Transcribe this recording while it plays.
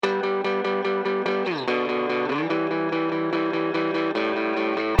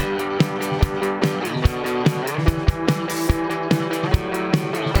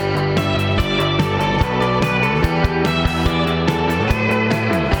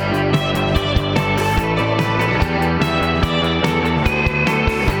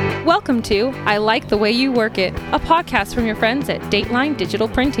Welcome to I Like the Way You Work It, a podcast from your friends at Dateline Digital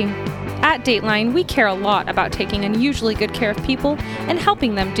Printing. At Dateline, we care a lot about taking unusually good care of people and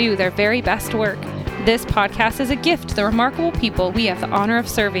helping them do their very best work. This podcast is a gift to the remarkable people we have the honor of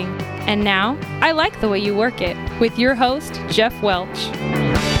serving. And now, I Like the Way You Work It, with your host, Jeff Welch.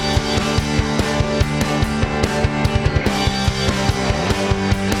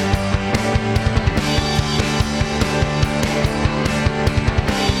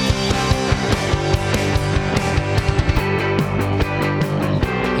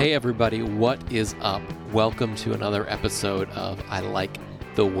 Hey everybody, what is up? Welcome to another episode of I Like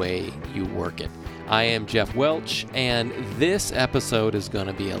the Way You Work It. I am Jeff Welch, and this episode is going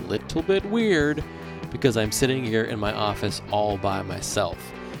to be a little bit weird because I'm sitting here in my office all by myself,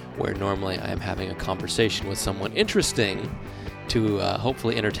 where normally I am having a conversation with someone interesting to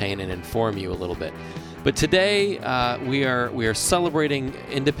hopefully entertain and inform you a little bit. But today we are celebrating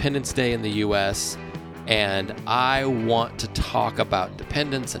Independence Day in the U.S., and I want to talk about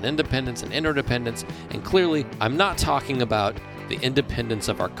dependence and independence and interdependence. And clearly, I'm not talking about the independence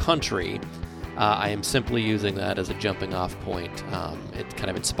of our country. I am simply using that as a jumping off point. It kind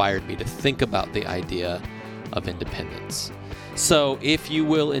of inspired me to think about the idea of independence. So if you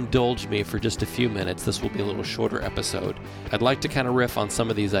will indulge me for just a few minutes, this will be a little shorter episode. I'd like to kind of riff on some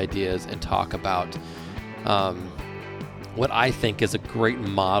of these ideas and talk about what I think is a great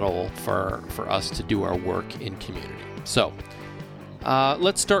model for us to do our work in community. So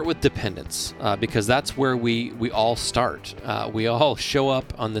let's start with dependence, because that's where we all start. We all show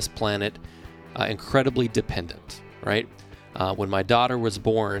up on this planet incredibly dependent, right? When my daughter was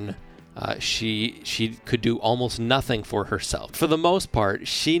born, she could do almost nothing for herself. For the most part,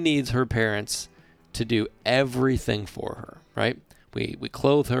 she needs her parents to do everything for her, right? We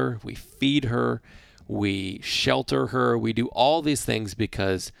clothe her, we feed her, we shelter her, we do all these things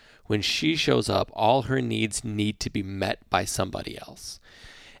because when she shows up, all her needs need to be met by somebody else.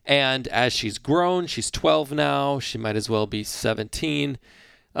 And as she's grown, she's 12 now, she might as well be 17,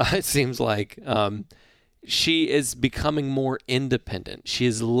 it seems like, she is becoming more independent. She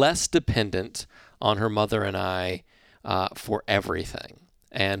is less dependent on her mother and I for everything.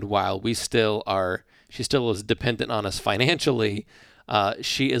 And while she still is dependent on us financially,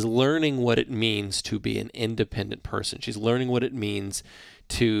 she is learning what it means to be an independent person. She's learning what it means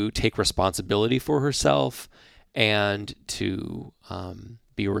to take responsibility for herself and to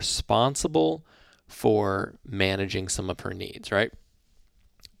be responsible for managing some of her needs, right?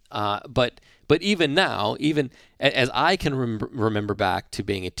 But even now, even as I can remember back to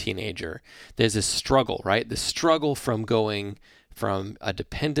being a teenager, there's this struggle, right? The struggle from going from a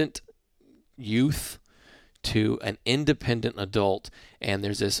dependent youth to an independent adult, and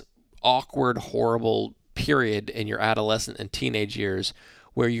there's this awkward, horrible period in your adolescent and teenage years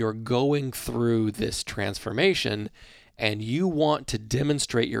where you're going through this transformation and you want to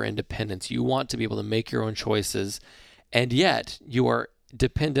demonstrate your independence. You want to be able to make your own choices, and yet you are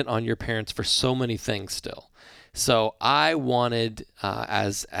dependent on your parents for so many things still. So I wanted,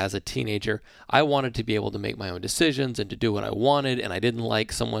 as a teenager, I wanted to be able to make my own decisions and to do what I wanted, and I didn't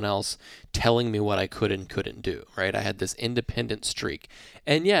like someone else telling me what I could and couldn't do, right? I had this independent streak,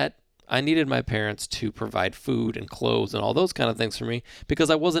 and yet I needed my parents to provide food and clothes and all those kind of things for me because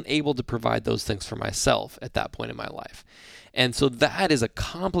I wasn't able to provide those things for myself at that point in my life. And so that is a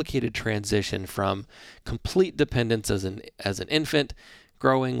complicated transition from complete dependence as an infant,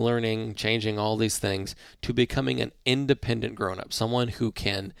 growing, learning, changing all these things, to becoming an independent grown-up, someone who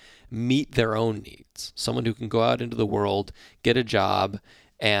can meet their own needs, someone who can go out into the world, get a job,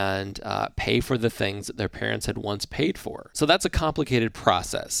 and pay for the things that their parents had once paid for. So that's a complicated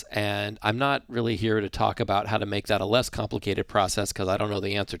process, and I'm not really here to talk about how to make that a less complicated process because I don't know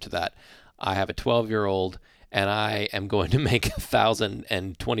the answer to that. I have a 12-year-old, and I am going to make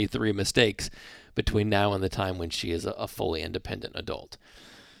 1,023 mistakes between now and the time when she is a fully independent adult.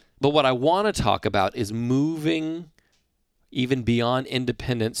 But what I want to talk about is moving even beyond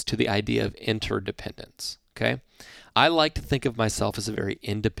independence to the idea of interdependence, okay? I like to think of myself as a very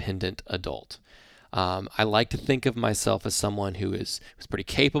independent adult. I like to think of myself as someone who's pretty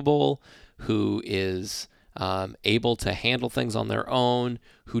capable, who is able to handle things on their own,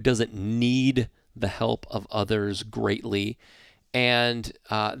 who doesn't need the help of others greatly. And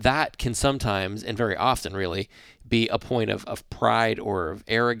that can sometimes, and very often really, be a point of pride or of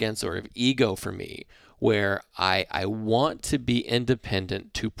arrogance or of ego for me, where I want to be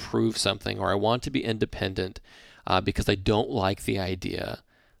independent to prove something, or I want to be independent because I don't like the idea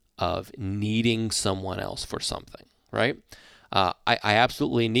of needing someone else for something, right? I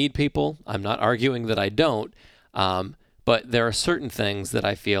absolutely need people. I'm not arguing that I don't, But there are certain things that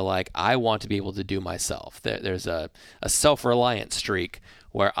I feel like I want to be able to do myself. There's a self-reliant streak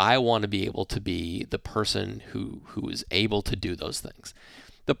where I want to be able to be the person who is able to do those things.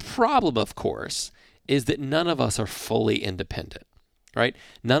 The problem, of course, is that none of us are fully independent, right?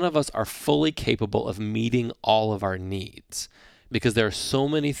 None of us are fully capable of meeting all of our needs because there are so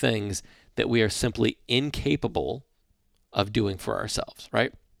many things that we are simply incapable of doing for ourselves,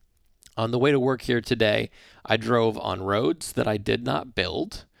 right? On the way to work here today, I drove on roads that I did not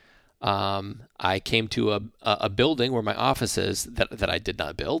build. I came to a building where my office is that I did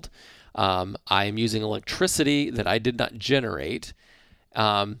not build. I am using electricity that I did not generate.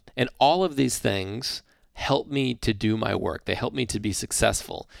 And all of these things help me to do my work. They help me to be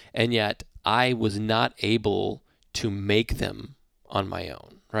successful. And yet I was not able to make them on my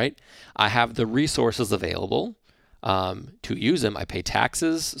own, right? I have the resources available to use them. I pay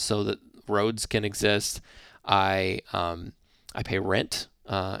taxes so that roads can exist. I pay rent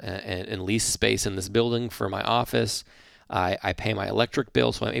and lease space in this building for my office. I pay my electric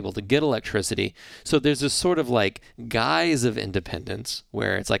bill, so I'm able to get electricity. So there's this sort of like guise of independence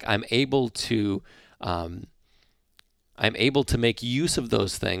where it's like I'm able to make use of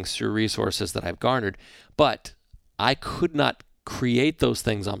those things through resources that I've garnered, but I could not create those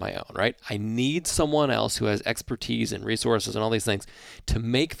things on my own, right? I need someone else who has expertise and resources and all these things to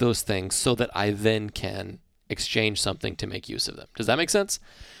make those things so that I then can exchange something to make use of them. Does that make sense?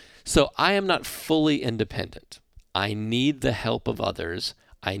 So I am not fully independent. I need the help of others.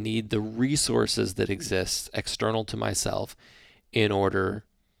 I need the resources that exist external to myself in order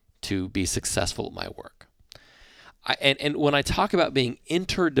to be successful at my work. And when I talk about being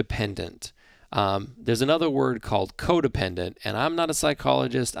interdependent, there's another word called codependent, and I'm not a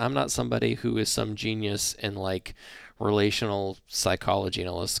psychologist. I'm not somebody who is some genius in like relational psychology and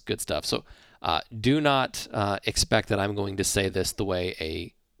all this good stuff. So do not expect that I'm going to say this the way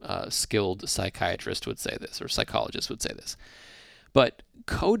a skilled psychiatrist would say this or psychologist would say this. But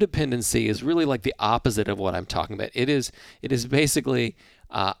codependency is really like the opposite of what I'm talking about. It is basically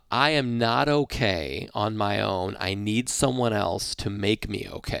I am not okay on my own. I need someone else to make me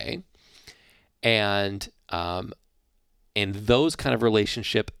okay. And those kind of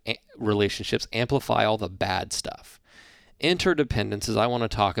relationships amplify all the bad stuff. Interdependence, as I want to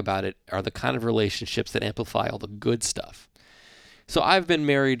talk about it, are the kind of relationships that amplify all the good stuff. So I've been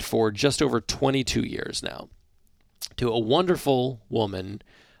married for just over 22 years now to a wonderful woman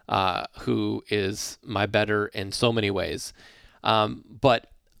who is my better in so many ways.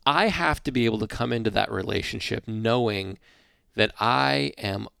 But I have to be able to come into that relationship knowing that I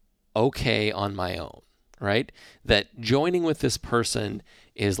am okay on my own, right? That joining with this person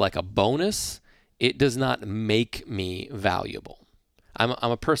is like a bonus. It does not make me valuable. I'm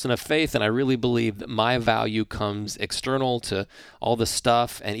a person of faith, and I really believe that my value comes external to all the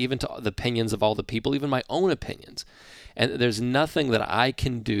stuff and even to the opinions of all the people, even my own opinions. And there's nothing that I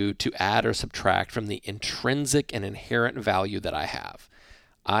can do to add or subtract from the intrinsic and inherent value that I have.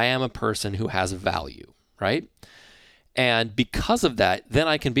 I am a person who has value, right? And because of that, then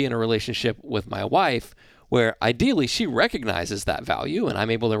I can be in a relationship with my wife where ideally she recognizes that value and I'm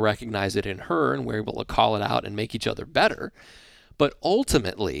able to recognize it in her and we're able to call it out and make each other better. But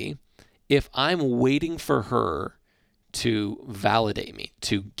ultimately, if I'm waiting for her to validate me,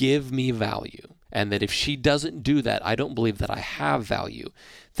 to give me value, and that if she doesn't do that, I don't believe that I have value,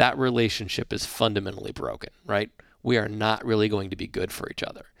 that relationship is fundamentally broken, right? We are not really going to be good for each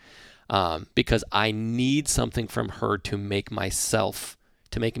other because I need something from her to make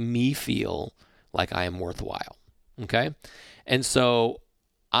me feel like I am worthwhile, okay? And so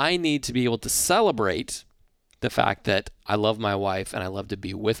I need to be able to celebrate the fact that I love my wife and I love to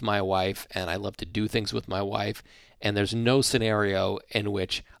be with my wife and I love to do things with my wife. And there's no scenario in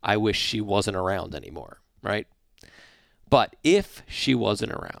which I wish she wasn't around anymore, right? But if she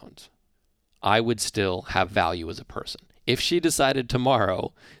wasn't around, I would still have value as a person. If she decided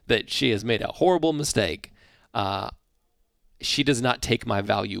tomorrow that she has made a horrible mistake, she does not take my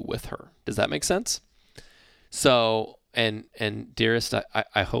value with her. Does that make sense? So, and dearest,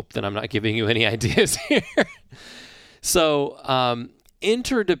 I hope that I'm not giving you any ideas here. So,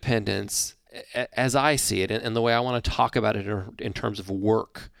 interdependence, as I see it, and the way I want to talk about it in terms of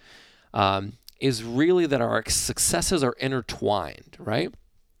work, is really that our successes are intertwined, right?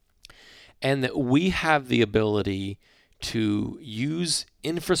 And that we have the ability to use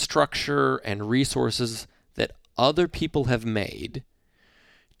infrastructure and resources that other people have made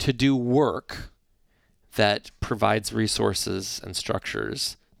to do work that provides resources and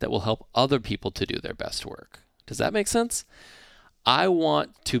structures that will help other people to do their best work. Does that make sense? I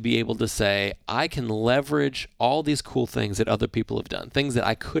want to be able to say, I can leverage all these cool things that other people have done, things that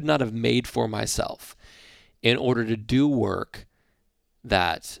I could not have made for myself, in order to do work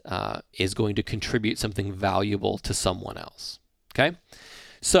that is going to contribute something valuable to someone else. Okay?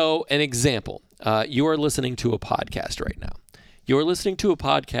 So, an example, you are listening to a podcast right now. You're listening to a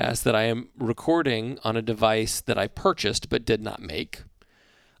podcast that I am recording on a device that I purchased but did not make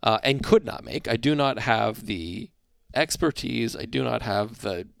and could not make. I do not have the expertise. I do not have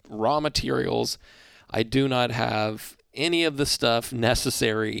the raw materials. I do not have any of the stuff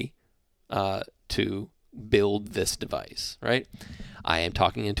necessary to build this device, right? I am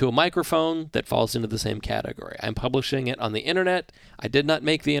talking into a microphone that falls into the same category. I'm publishing it on the internet. I did not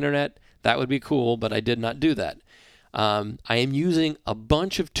make the internet. That would be cool, but I did not do that. I am using a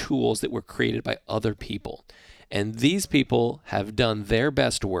bunch of tools that were created by other people. And these people have done their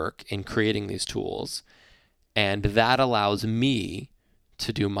best work in creating these tools. And that allows me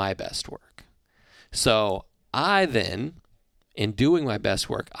to do my best work. So I then, in doing my best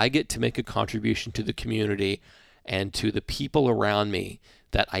work, I get to make a contribution to the community and to the people around me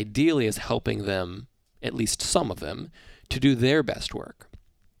that ideally is helping them, at least some of them, to do their best work.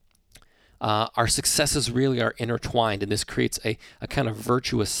 Our successes really are intertwined, and this creates a kind of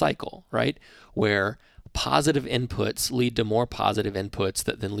virtuous cycle, right? Where positive inputs lead to more positive inputs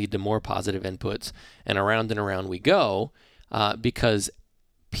that then lead to more positive inputs, and around we go, because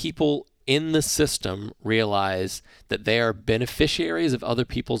people in the system realize that they are beneficiaries of other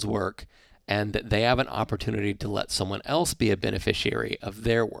people's work and that they have an opportunity to let someone else be a beneficiary of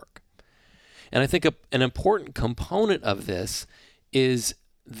their work. And I think an important component of this is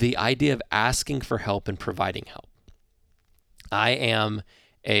the idea of asking for help and providing help. I am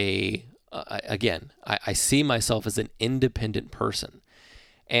I see myself as an independent person.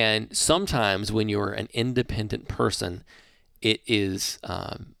 And sometimes when you're an independent person, it is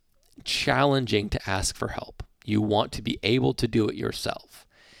challenging to ask for help. You want to be able to do it yourself.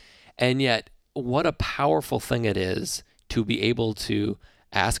 And yet, what a powerful thing it is to be able to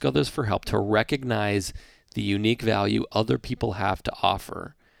ask others for help, to recognize the unique value other people have to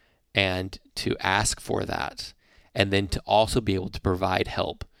offer, and to ask for that, and then to also be able to provide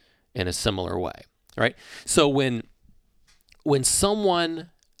help in a similar way, right? So when someone,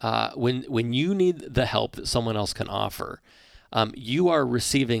 when you need the help that someone else can offer, you are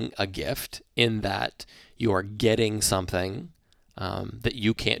receiving a gift in that you are getting something that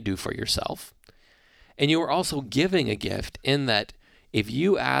you can't do for yourself. And you are also giving a gift in that if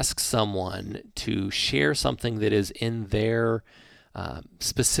you ask someone to share something that is in their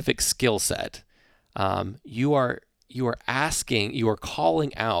specific skill set, you are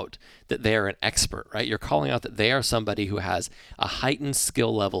calling out that they are an expert, right? You're calling out that they are somebody who has a heightened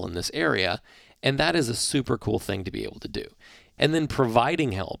skill level in this area, and that is a super cool thing to be able to do. And then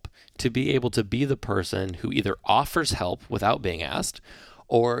providing help to be able to be the person who either offers help without being asked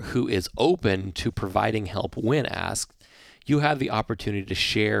or who is open to providing help when asked. You have the opportunity to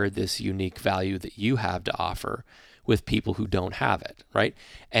share this unique value that you have to offer with people who don't have it, right?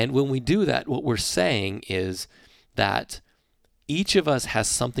 And when we do that, what we're saying is that each of us has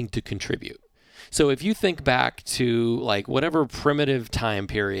something to contribute. So if you think back to like whatever primitive time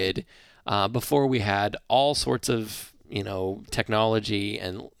period before we had all sorts of technology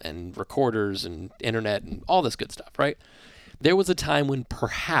and recorders and internet and all this good stuff, right? There was a time when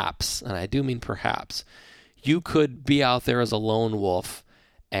perhaps, and I do mean perhaps, you could be out there as a lone wolf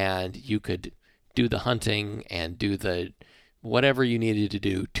and you could do the hunting and do the whatever you needed to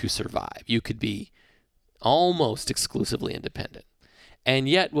do to survive. You could be almost exclusively independent. And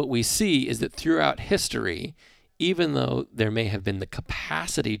yet what we see is that throughout history, even though there may have been the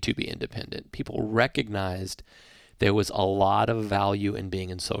capacity to be independent, people recognized there was a lot of value in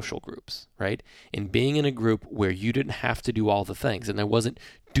being in social groups, right? In being in a group where you didn't have to do all the things and there wasn't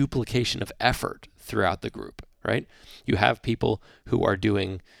duplication of effort throughout the group, right? You have people who are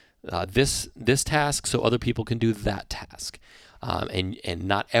doing this task so other people can do that task. And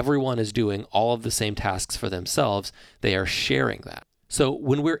not everyone is doing all of the same tasks for themselves. They are sharing that. So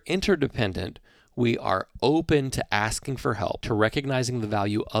when we're interdependent, we are open to asking for help, to recognizing the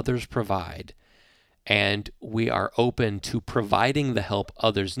value others provide, and we are open to providing the help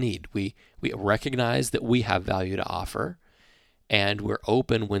others need. We recognize that we have value to offer, and we're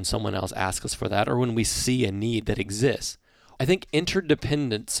open when someone else asks us for that or when we see a need that exists. I think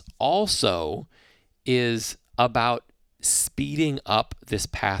interdependence also is about speeding up this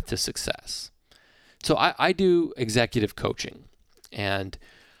path to success. So I do executive coaching, and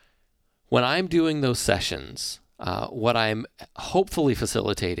when I'm doing those sessions, what I'm hopefully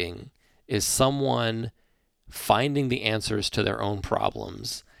facilitating is someone finding the answers to their own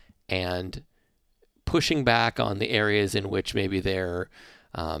problems and pushing back on the areas in which maybe they're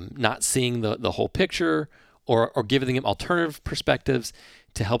not seeing the whole picture, or giving them alternative perspectives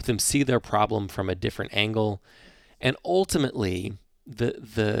to help them see their problem from a different angle. And ultimately,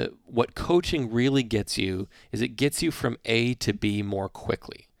 what coaching really gets you is it gets you from A to B more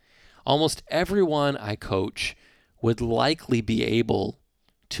quickly. Almost everyone I coach would likely be able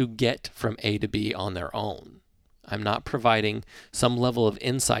to get from A to B on their own. I'm not providing some level of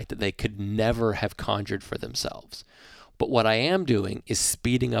insight that they could never have conjured for themselves. But what I am doing is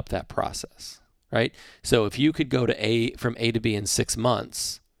speeding up that process, right? So if you could go from A to B in 6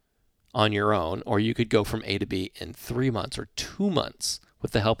 months on your own, or you could go from A to B in 3 months or 2 months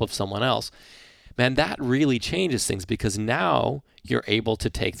with the help of someone else, man, that really changes things, because now you're able to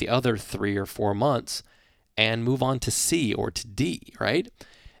take the other 3 or 4 months and move on to C or to D, right?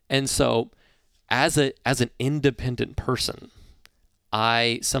 And so as an independent person,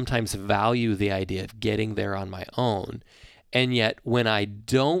 I sometimes value the idea of getting there on my own. And yet when I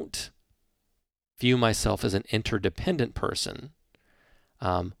don't view myself as an interdependent person,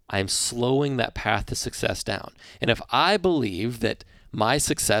 I'm slowing that path to success down. And if I believe that my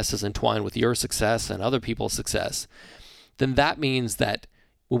success is entwined with your success and other people's success, then that means that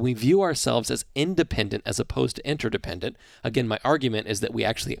when we view ourselves as independent as opposed to interdependent, again, my argument is that we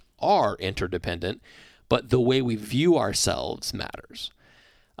actually are interdependent, but the way we view ourselves matters.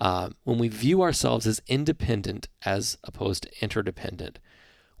 When we view ourselves as independent as opposed to interdependent,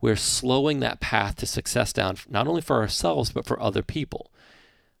 we're slowing that path to success down, not only for ourselves, but for other people.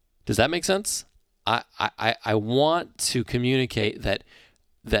 Does that make sense? I want to communicate that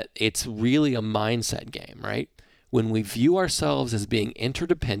it's really a mindset game, right? When we view ourselves as being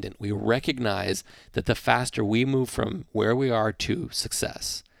interdependent, we recognize that the faster we move from where we are to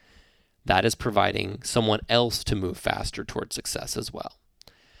success, that is providing someone else to move faster towards success as well.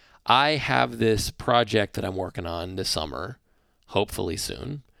 I have this project that I'm working on this summer, hopefully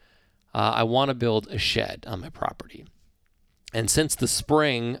soon. I want to build a shed on my property. And since the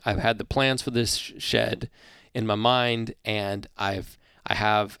spring, I've had the plans for this shed in my mind, and I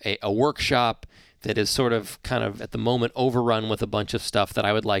have a workshop that is sort of kind of at the moment overrun with a bunch of stuff that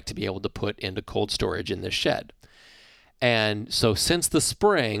I would like to be able to put into cold storage in this shed. And so since the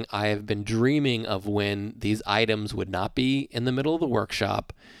spring, I have been dreaming of when these items would not be in the middle of the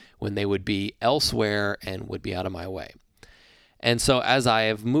workshop, when they would be elsewhere and would be out of my way. And so as I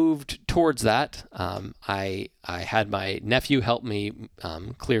have moved towards that, I had my nephew help me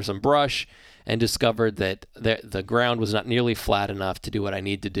clear some brush, and discovered that the ground was not nearly flat enough to do what I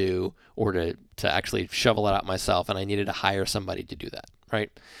need to do, or to actually shovel it out myself, and I needed to hire somebody to do that,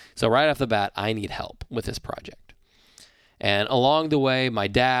 right? So right off the bat, I need help with this project. And along the way, my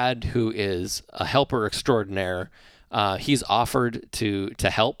dad, who is a helper extraordinaire, he's offered to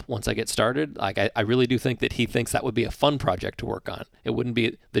help once I get started. Like I really do think that he thinks that would be a fun project to work on. It wouldn't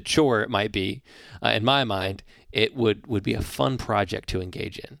be the chore it might be in my mind. It would be a fun project to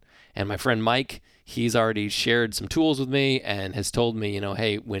engage in. And my friend Mike, he's already shared some tools with me and has told me,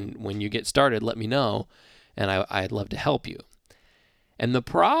 hey, when you get started, let me know, and I'd love to help you. And the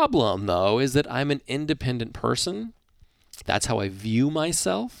problem, though, is that I'm an independent person. That's how I view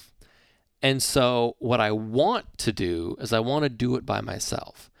myself. And so what I want to do is I want to do it by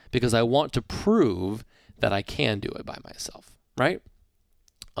myself, because I want to prove that I can do it by myself, right?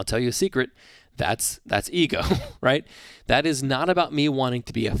 I'll tell you a secret. That's ego, right? That is not about me wanting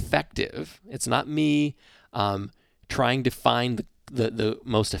to be effective. It's not me trying to find the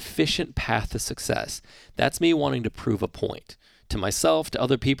most efficient path to success. That's me wanting to prove a point to myself, to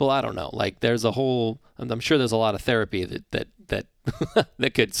other people. I don't know. Like I'm sure there's a lot of therapy that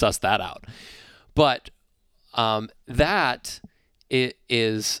that could suss that out. But that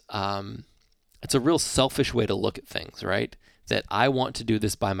is it's a real selfish way to look at things, right? That I want to do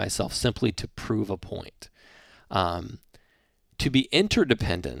this by myself simply to prove a point. To be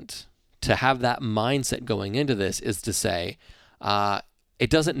interdependent, to have that mindset going into this, is to say, it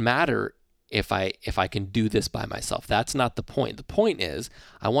doesn't matter if I can do this by myself. That's not the point. The point is,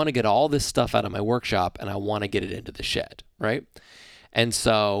 I want to get all this stuff out of my workshop and I want to get it into the shed, right? And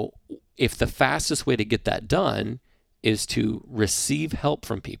so if the fastest way to get that done is to receive help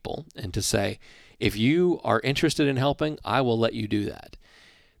from people and to say, if you are interested in helping, I will let you do that,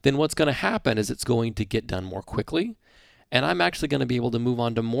 then what's going to happen is it's going to get done more quickly. And I'm actually going to be able to move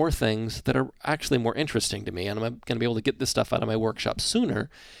on to more things that are actually more interesting to me. And I'm going to be able to get this stuff out of my workshop sooner,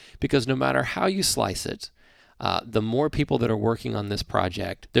 because no matter how you slice it, the more people that are working on this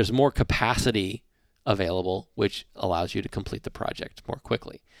project, there's more capacity available, which allows you to complete the project more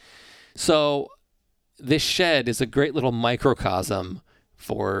quickly. So this shed is a great little microcosm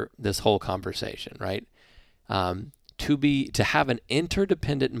for this whole conversation, right? To have an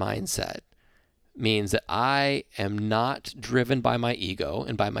interdependent mindset means that I am not driven by my ego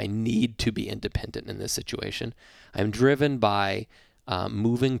and by my need to be independent in this situation. I'm driven by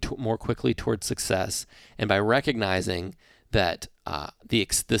moving more quickly towards success, and by recognizing that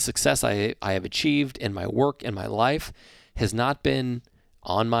the success I have achieved in my work and my life has not been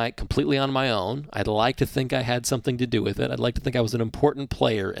completely on my own. I'd like to think I had something to do with it. I'd like to think I was an important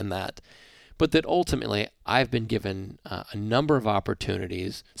player in that. But that ultimately I've been given a number of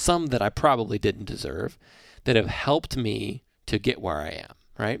opportunities, some that I probably didn't deserve, that have helped me to get where I am,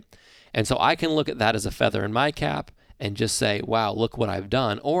 right? And so I can look at that as a feather in my cap and just say, wow, look what I've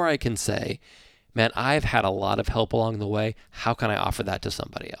done. Or I can say, man, I've had a lot of help along the way. How can I offer that to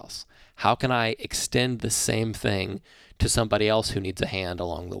somebody else? How can I extend the same thing to somebody else who needs a hand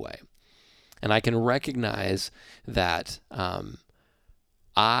along the way? And I can recognize that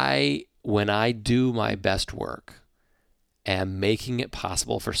when I do my best work, am making it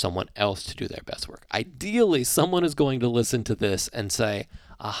possible for someone else to do their best work. Ideally, someone is going to listen to this and say,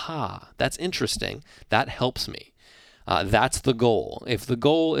 aha, that's interesting. That helps me. That's the goal. If the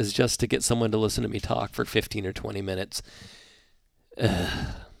goal is just to get someone to listen to me talk for 15 or 20 minutes,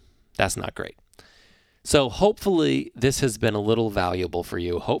 that's not great. So hopefully this has been a little valuable for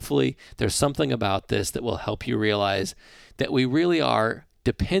you. Hopefully there's something about this that will help you realize that we really are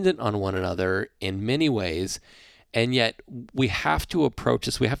dependent on one another in many ways, and yet we have to approach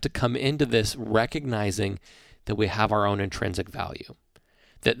this, we have to come into this recognizing that we have our own intrinsic value.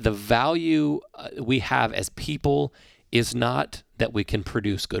 That the value we have as people is not that we can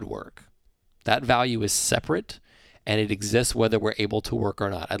produce good work. That value is separate, and it exists whether we're able to work or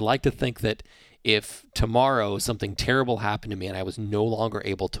not. I'd like to think that if tomorrow something terrible happened to me and I was no longer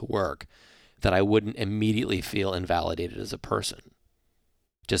able to work, that I wouldn't immediately feel invalidated as a person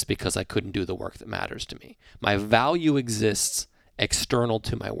just because I couldn't do the work that matters to me. My value exists external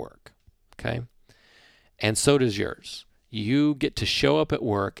to my work, okay? And so does yours. You get to show up at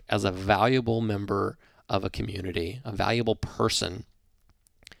work as a valuable member of a community, a valuable person,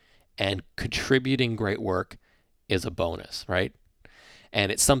 and contributing great work is a bonus, right?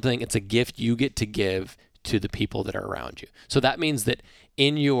 And it's a gift you get to give to the people that are around you. So that means that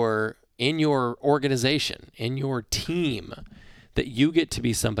in your organization, in your team, that you get to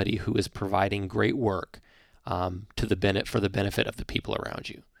be somebody who is providing great work for the benefit of the people around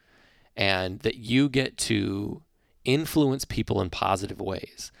you, and that you get to influence people in positive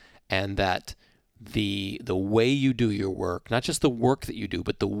ways, and that the way you do your work, not just the work that you do,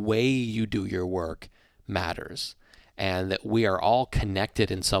 but the way you do your work matters, and that we are all connected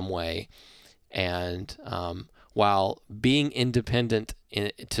in some way. And while being independent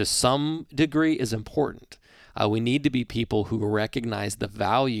to some degree is important, we need to be people who recognize the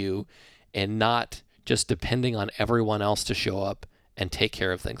value and not just depending on everyone else to show up and take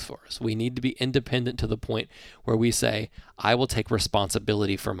care of things for us. We need to be independent to the point where we say, I will take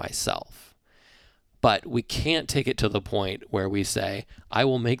responsibility for myself. But we can't take it to the point where we say, I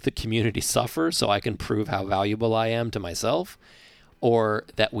will make the community suffer so I can prove how valuable I am to myself, or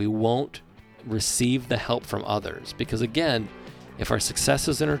that we won't receive the help from others. Because again, if our success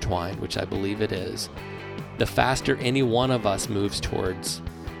is intertwined, which I believe it is, the faster any one of us moves towards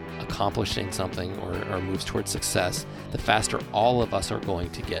accomplishing something or moves towards success, the faster all of us are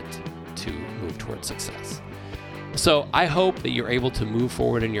going to get to move towards success. So I hope that you're able to move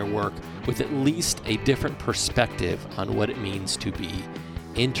forward in your work with at least a different perspective on what it means to be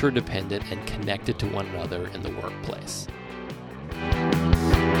interdependent and connected to one another in the workplace.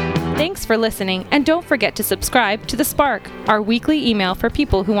 Thanks for listening, and don't forget to subscribe to The Spark, our weekly email for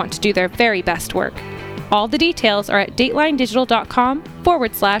people who want to do their very best work. All the details are at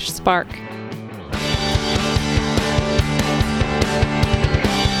datelinedigital.com/spark.